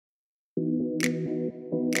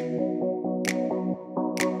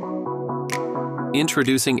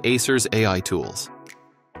Introducing Acer's AI tools.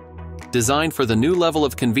 Designed for the new level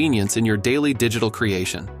of convenience in your daily digital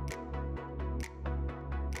creation.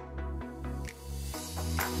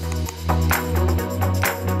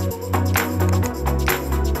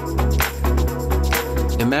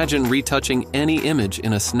 Imagine retouching any image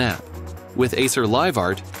in a snap. With Acer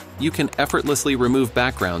LiveArt, you can effortlessly remove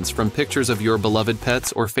backgrounds from pictures of your beloved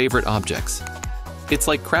pets or favorite objects. It's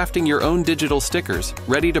like crafting your own digital stickers,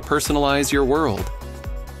 ready to personalize your world.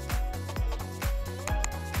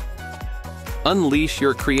 Unleash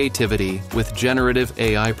your creativity with Generative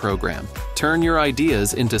AI program. Turn your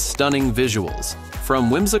ideas into stunning visuals, from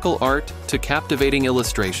whimsical art to captivating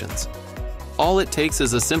illustrations. All it takes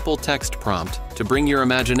is a simple text prompt to bring your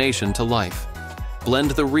imagination to life.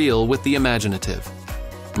 Blend the real with the imaginative.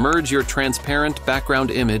 Merge your transparent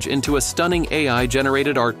background image into a stunning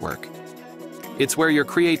AI-generated artwork. It's where your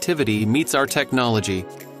creativity meets our technology,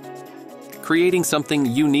 creating something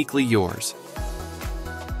uniquely yours.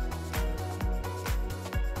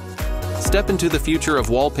 Step into the future of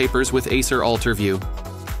wallpapers with Acer AlterView.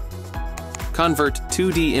 Convert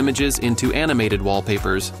 2D images into animated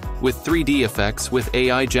wallpapers with 3D effects with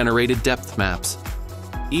AI-generated depth maps.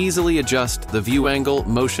 Easily adjust the view angle,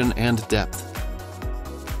 motion, and depth.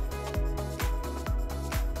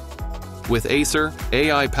 With Acer,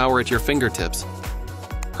 AI power at your fingertips.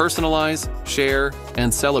 Personalize, share,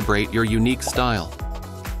 and celebrate your unique style.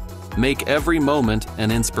 Make every moment an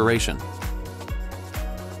inspiration.